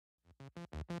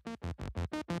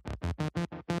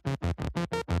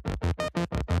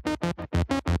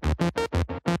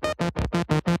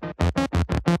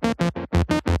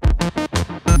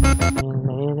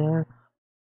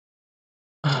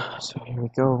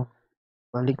go.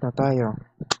 Balik na tayo.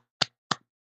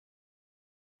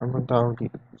 Anong tawag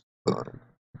dito?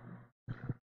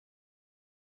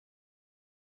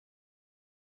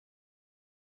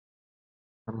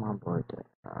 Ang mga border.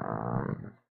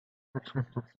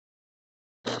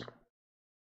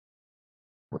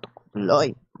 Putok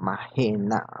Loy.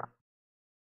 Mahina.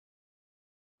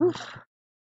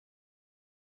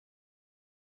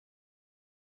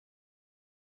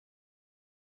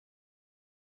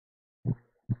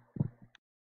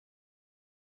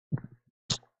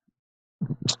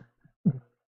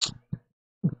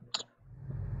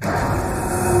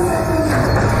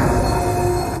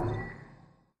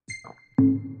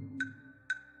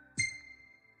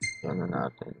 Yan na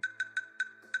natin.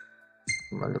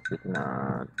 Malupit na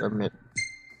damit.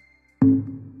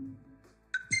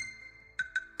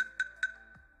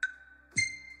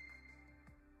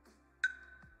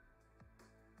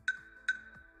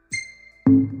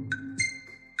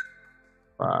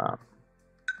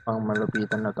 Pang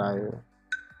malupitan na tayo.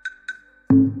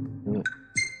 Yun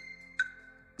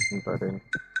pa rin.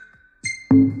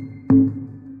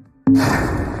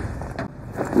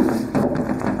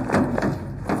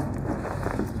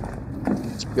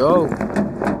 Let's go!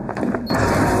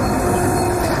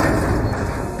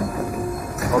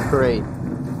 Operate.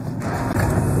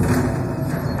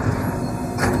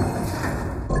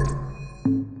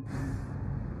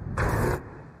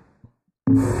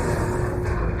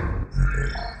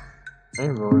 Ay,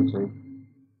 bawal save.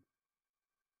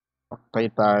 Okay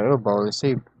tayo, bawal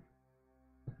save.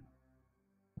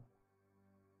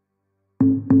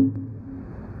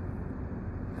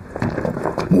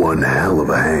 One hell of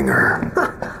a hangar.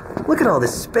 Look at all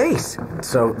this space.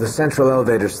 So the central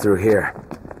elevator's through here.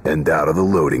 And out of the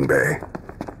loading bay.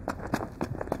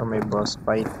 So may boss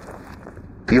fight.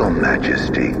 Your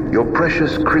Majesty, your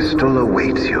precious crystal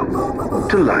awaits you.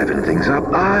 To liven things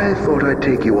up, I thought I'd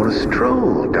take you on a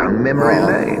stroll down memory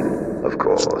lane. Of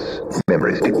course,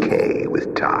 memories decay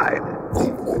with time.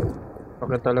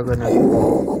 Okay talaga na.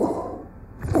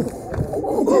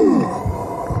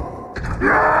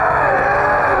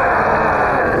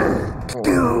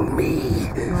 Kill me.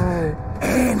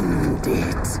 End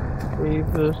it.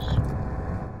 Ravis.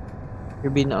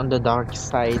 You've been on the dark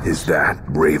side. Is that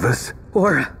Ravis?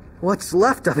 Or what's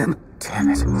left of him. Damn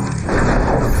it. Lie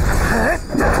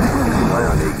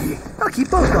on Iggy. I'll keep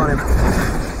both on him.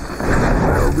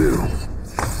 That'll do.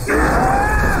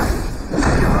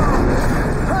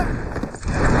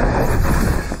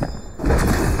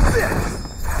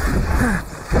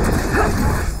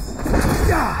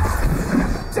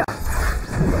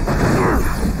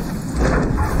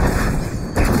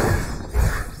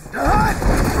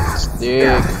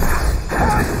 Stick.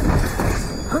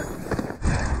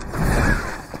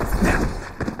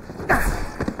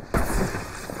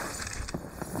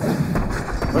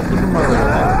 Ba't di mo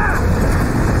magalaw?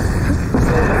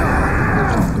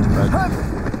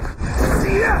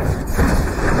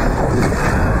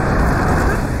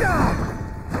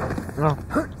 No. Come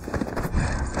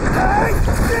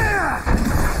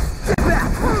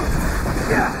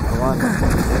on.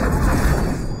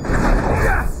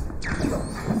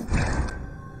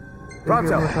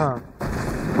 Pronto. Come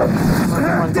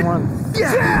on.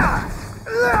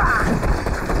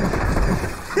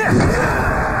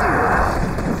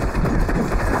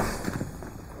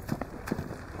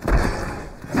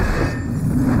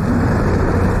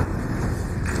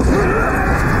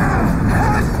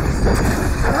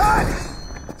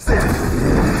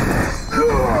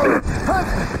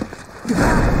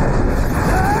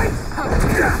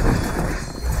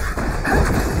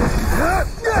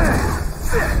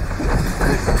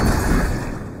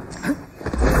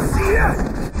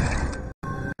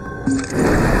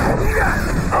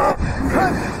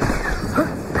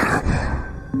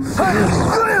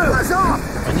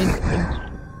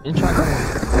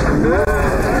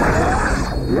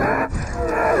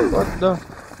 What the?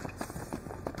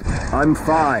 I'm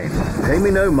fine. Pay me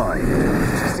no mind.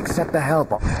 Just accept the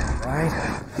help, right?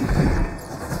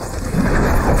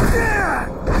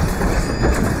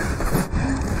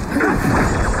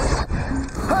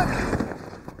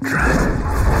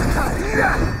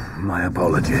 My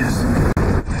apologies.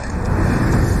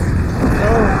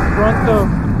 No, pronto.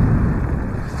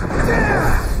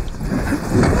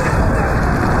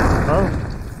 Oh.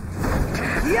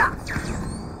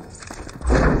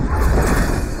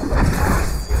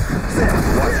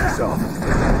 Watch yourself.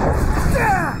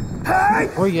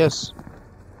 Oh yes.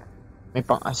 May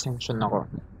pang-ascension ako.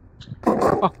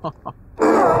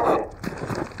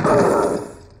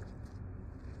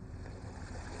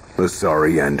 A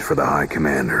sorry end for the High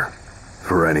Commander.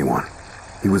 For anyone.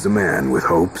 He was a man with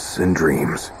hopes and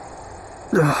dreams.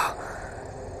 Ugh.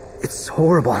 It's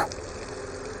horrible.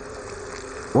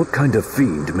 What kind of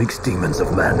fiend makes demons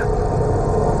of men?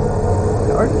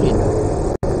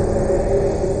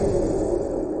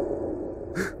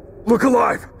 Look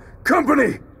alive!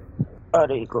 Company!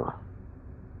 Aray ko.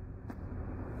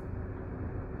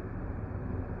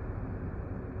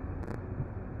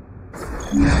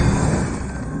 You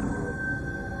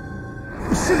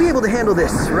should be able to handle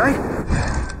this, right?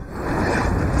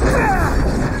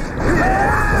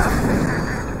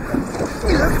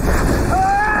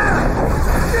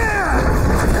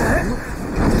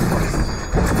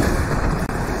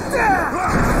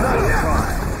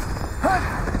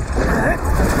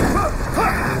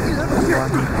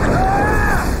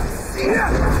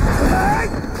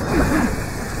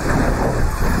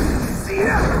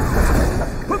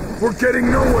 We're getting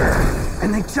nowhere!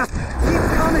 And they just keep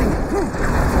coming!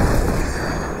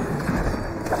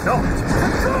 No!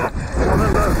 One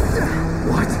alone!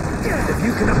 What? If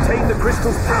you can obtain the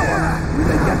crystal's power, we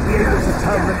may yet be able to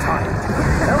turn the tide.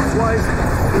 Elsewise,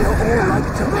 we are all like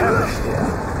to perish here.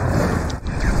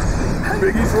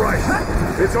 Biggie's right.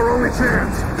 It's our only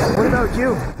chance. What about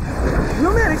you?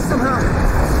 We'll manage somehow.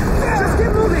 Just get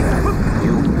moving!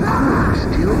 You could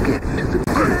still get to the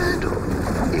crystal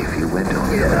if you went on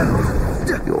alone.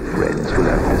 Your friends will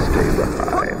have to stay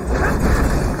behind.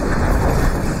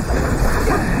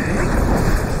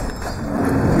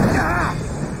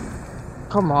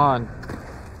 Come on.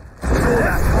 Do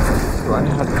I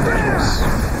have to choose?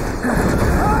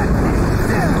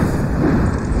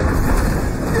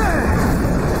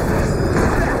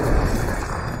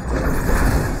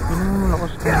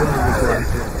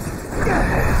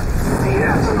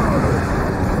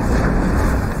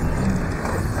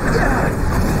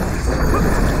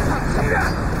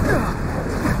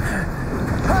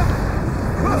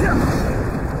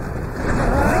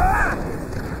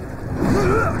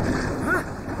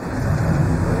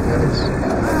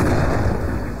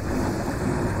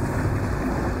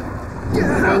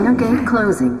 Hangar gate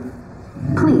closing.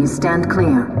 Please stand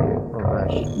clear.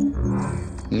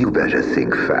 You better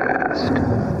think fast.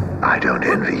 I don't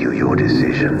envy you your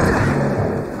decision.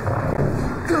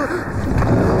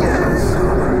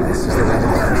 This is the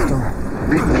crystal.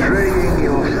 Betraying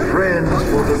your friends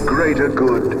for the greater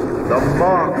good. The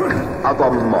mark of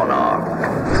a monarch.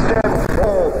 Step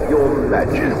forth, your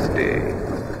majesty.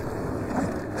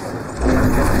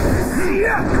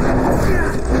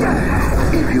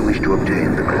 If you wish to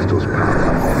obtain the crystal's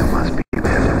power, you must be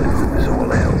prepared to lose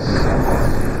all else.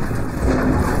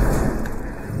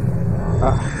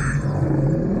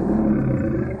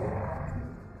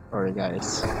 Sorry,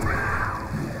 guys.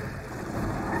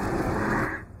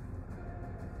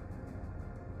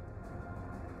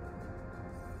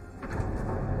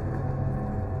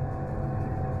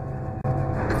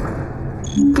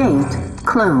 Gate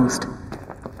closed.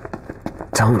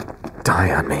 Don't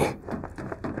die on me.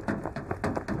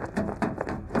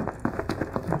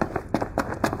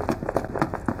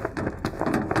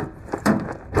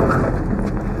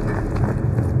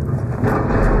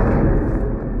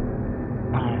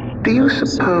 Do you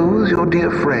suppose your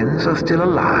dear friends are still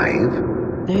alive?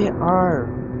 They are.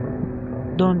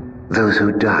 Don't. Those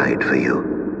who died for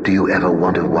you, do you ever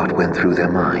wonder what went through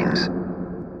their minds?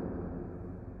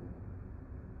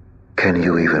 Can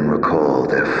you even recall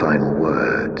their final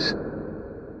words?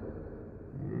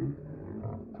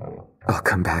 I'll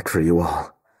come back for you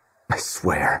all. I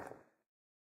swear.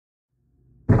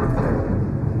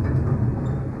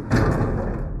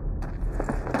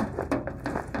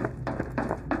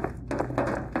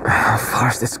 How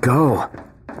far's this go?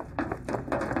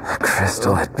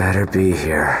 Crystal had better be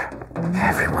here.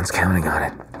 Everyone's counting on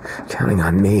it. Counting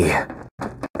on me.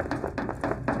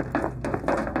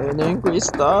 Ayun na yung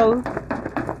crystal.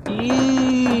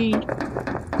 Eee!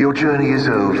 Your journey is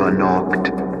over, Noct.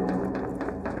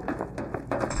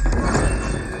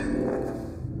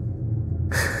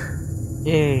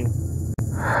 Yay!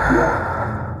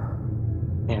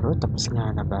 Pero tapos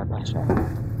na nababa siya.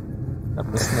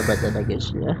 Tapos na ba talaga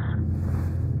siya?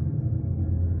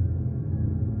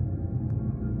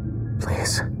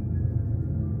 Please.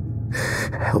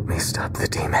 Help me stop the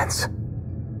demons.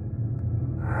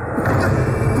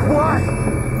 Why?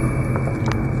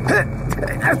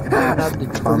 Not the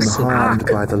chosen. Unharmed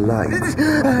by the light,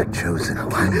 the chosen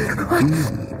king.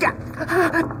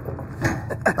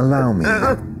 Allow me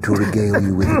to regale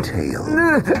you with a tale.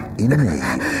 In an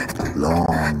age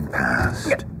long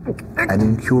past, an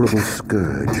incurable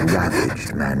scourge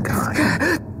ravaged mankind.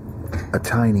 A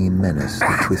tiny menace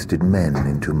that twisted men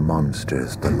into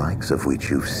monsters the likes of which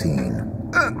you've seen.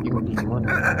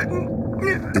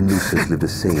 In Lucis lived a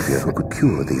savior who could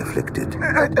cure the afflicted.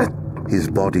 His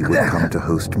body would come to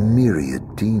host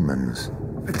myriad demons.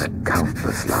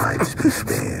 Countless lives be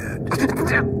spared.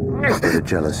 But a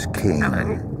jealous king,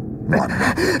 one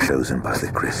not yet chosen by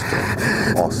the crystal,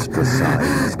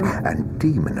 ostracized and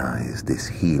demonized this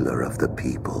healer of the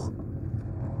people,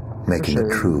 making a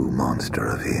true monster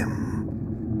of him.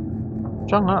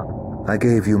 I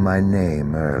gave you my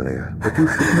name earlier, but you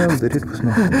should know that it was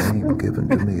not the name given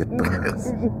to me at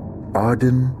birth.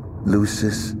 Arden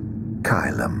Lucis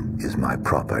Kylum is my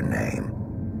proper name.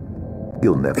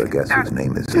 You'll never guess whose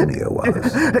name Zinnia was.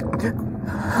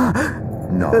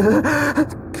 No,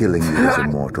 killing you as a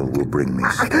mortal will bring me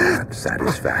scant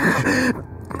satisfaction.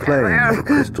 Claim the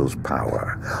crystal's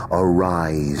power,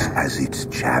 arise as its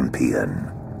champion.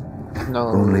 No.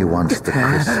 Only once the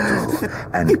crystal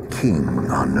and king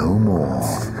are no more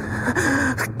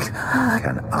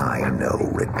can I know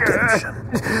redemption.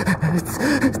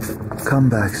 Come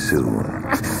back soon.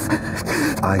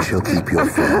 I shall keep your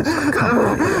friends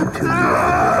company until you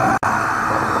are.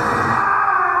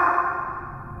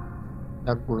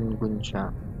 Nagungun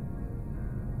siya.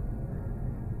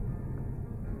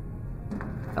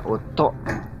 Nauto.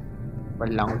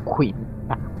 Walang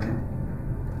kwenta.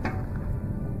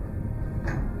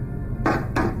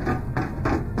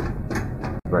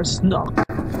 First knock.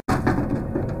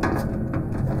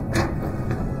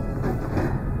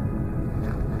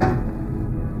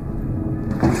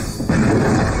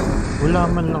 Wala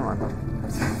man lang ano,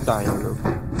 dialogue.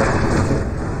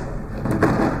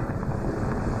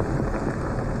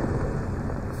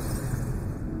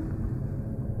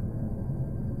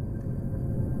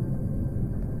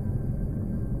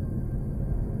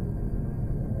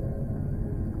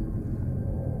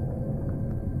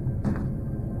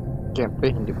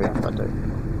 Siyempre, hindi pa yan patay.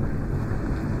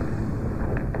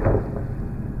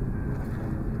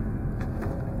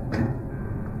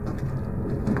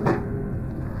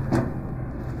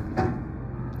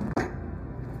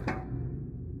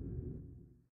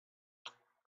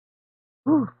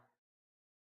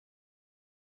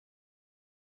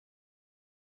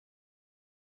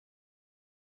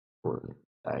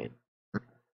 Died.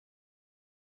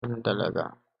 Ano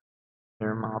talaga?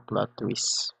 May mga plot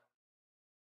twists.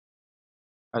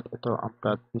 At ito ang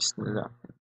plot twist nila.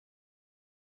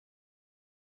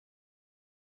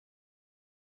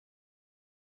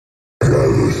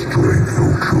 Gather strength,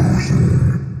 O chosen.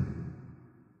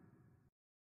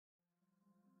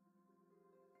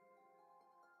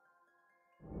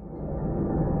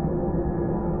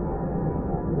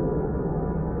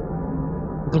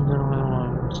 Ganda naman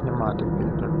ang cinematic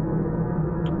filter.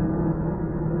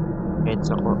 Heads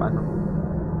ako ano.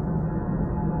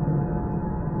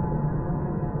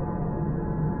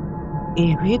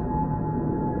 Erit?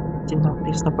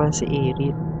 Sinoctis na pala si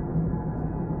Erit.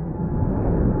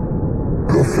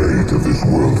 The fate of this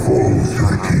world falls to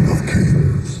the King of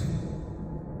Kings.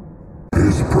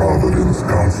 His providence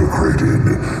consecrated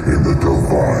in the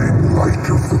divine light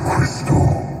of the crystal.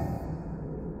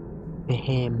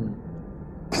 Ahem.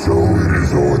 So it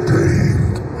is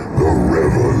ordained, the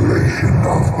revelation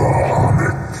of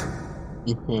Bahamut.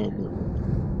 Ahem.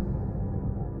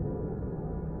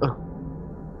 Oh.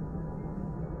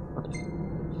 What is this?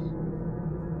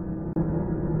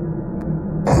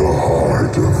 The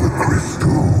heart of the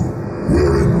crystal,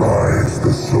 wherein lies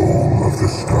the soul of the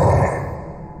star.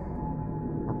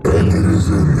 And it is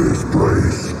in this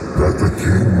place that the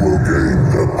king will gain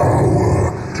the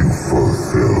power to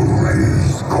fulfill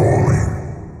his calling.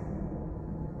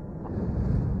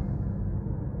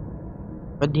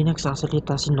 Ba't di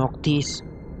nagsasalita si Noctis?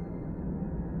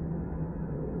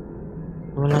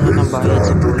 Wala na ng bayad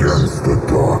si Stand Bulls. against the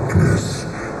darkness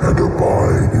and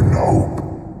abide in hope.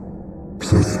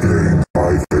 Sustained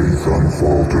by faith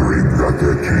unfaltering that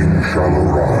their king shall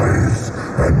arise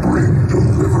and bring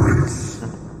deliverance.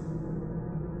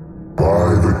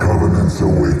 By the covenants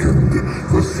awakened,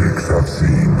 the Sikhs have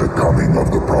seen the coming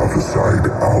of the prophesied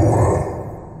hour.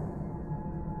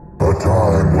 A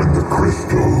time when the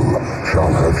crystal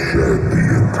shall have shed the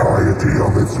entirety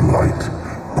of its light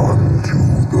unto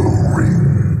the ring.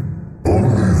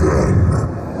 Only then,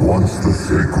 once the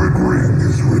sacred ring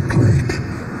is replete,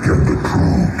 can the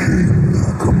true king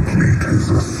complete his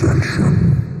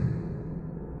ascension.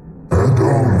 And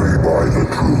only by the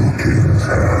true king's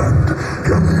hand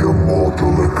can the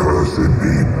immortal accursed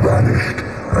be banished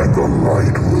and the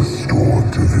light restored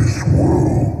to this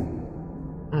world.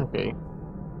 Okay.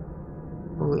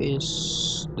 Who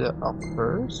is the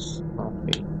accursed?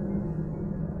 Okay.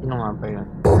 Sino nga ba yun?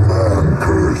 A man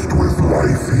cursed with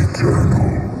life eternal,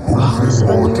 whose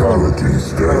immortality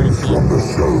stems from the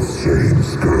self-same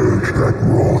scourge that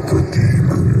wrought the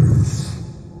demons.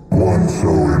 One so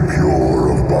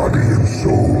impure of body and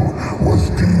soul was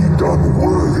deemed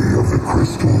unworthy of the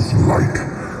crystal's light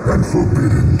and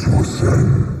forbidden to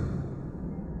ascend.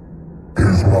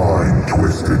 His mind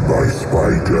twisted by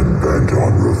spite and bent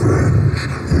on revenge,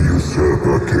 the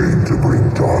usurper came to bring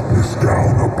darkness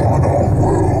down upon our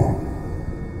world.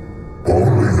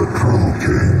 Only the true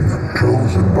king,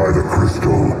 chosen by the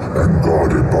crystal and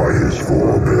guarded by his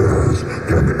forebears,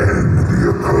 can end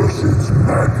the accursed's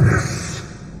madness.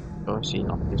 So,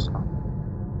 sino isa?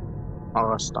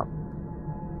 Stop.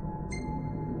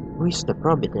 Who is the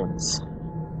Providence?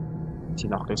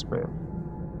 Sino ba yun?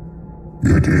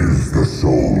 It is the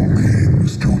sole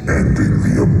means to ending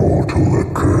the immortal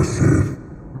accursed.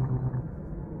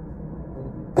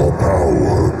 A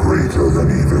power greater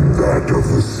than even that of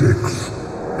the Six,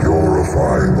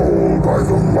 purifying all by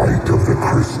the light of the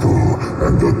crystal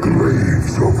and the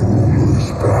glaives of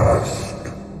rulers past.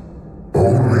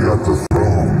 Only at the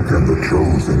throne can the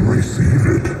chosen receive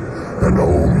it, and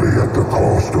only at the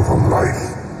cost of a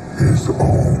life his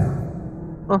own.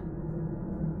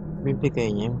 Bibigay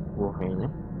niya yung buhay niya.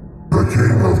 The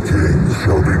King of Kings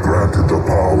shall be granted the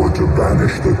power to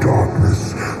banish the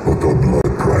darkness, but the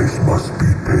blood price must be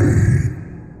paid.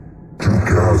 To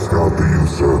cast out the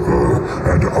usurper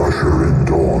and usher in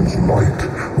dawn's light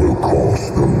will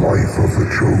cost the life of the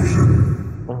chosen.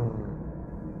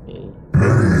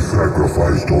 Many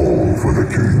sacrificed all for the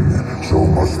king, so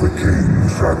must the king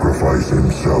sacrifice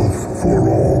himself for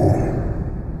all.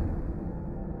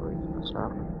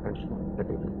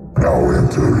 Now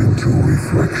enter into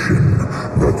reflection,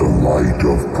 let the light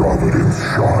of providence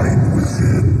shine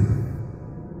within.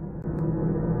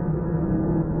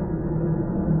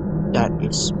 That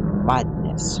is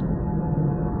madness.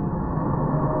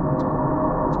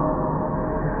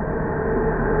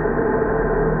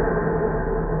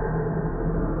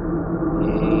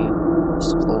 Okay,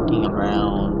 just floating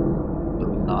around,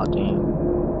 doing nothing.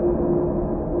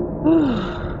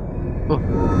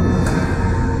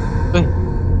 Wait.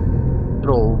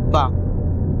 Throw back.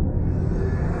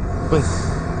 Wait.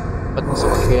 Ba't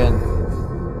nasakit ko yan?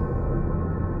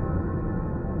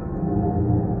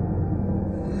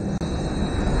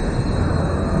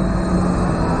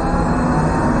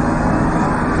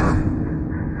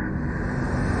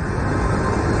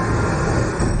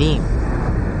 Beam.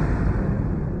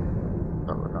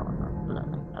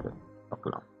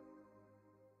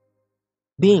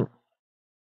 Beam.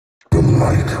 The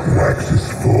light waxes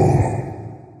full.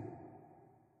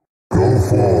 Go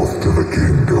forth to the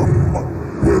kingdom,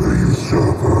 where the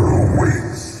usurper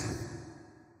awaits.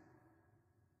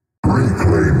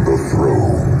 Reclaim the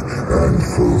throne, and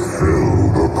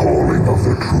fulfill the calling of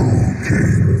the true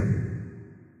king.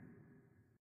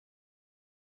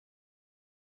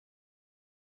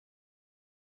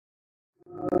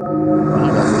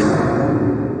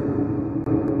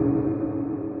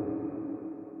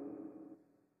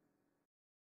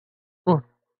 Oh,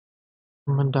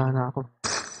 manda na ako.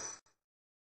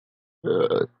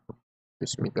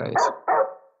 Excuse me, guys.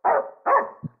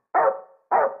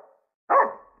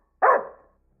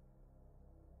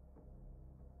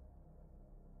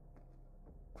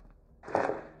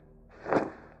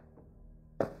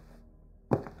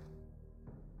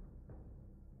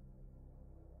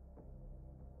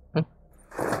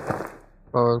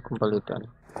 Bawal kong palitan.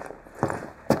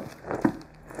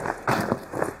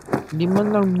 Hindi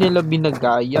man lang nila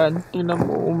binagayan. Tinan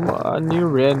mo umaan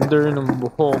yung render ng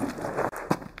buhok.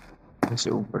 Kasi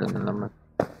Umbra na naman.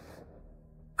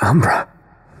 Umbra?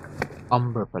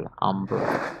 Umbra pala. Umbra.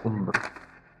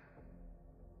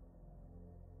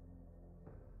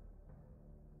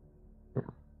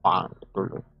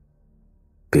 Tuloy.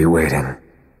 Be waiting.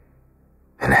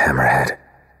 In Hammerhead.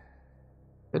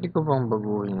 Pwede ko bang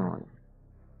baguhin yun?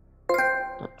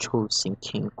 The Chosen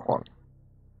King Court.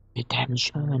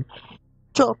 Redemption.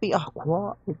 Choppy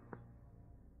Aqua.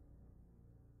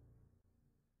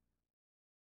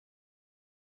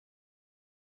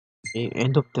 Okay,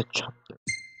 end of the chapter.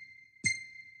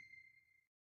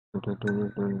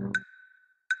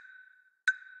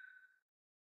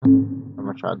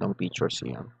 Masyadong pictures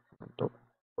yan.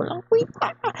 Walang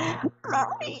kwenta.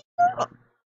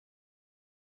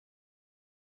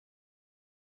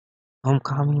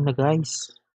 Homecoming na,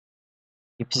 guys.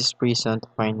 Keeps his prison to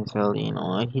find his in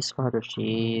on his father's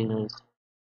shield.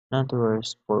 Not the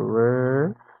worst for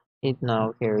where it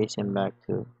now carries him back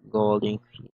to Golden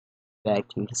Field, back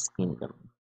to his kingdom.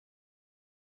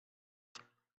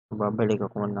 Babalik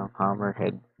ako ng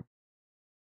Hammerhead.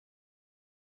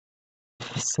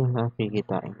 Kasi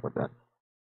nakikitain ko doon.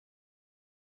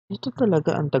 Ito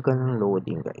talaga ang tagal ng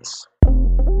loading, guys.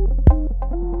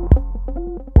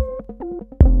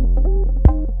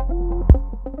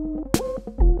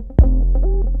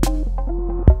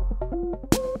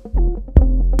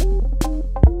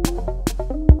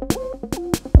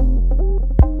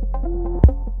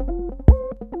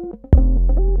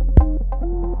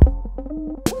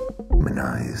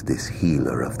 Humanize this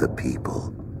healer of the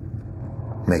people,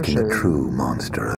 making a true monster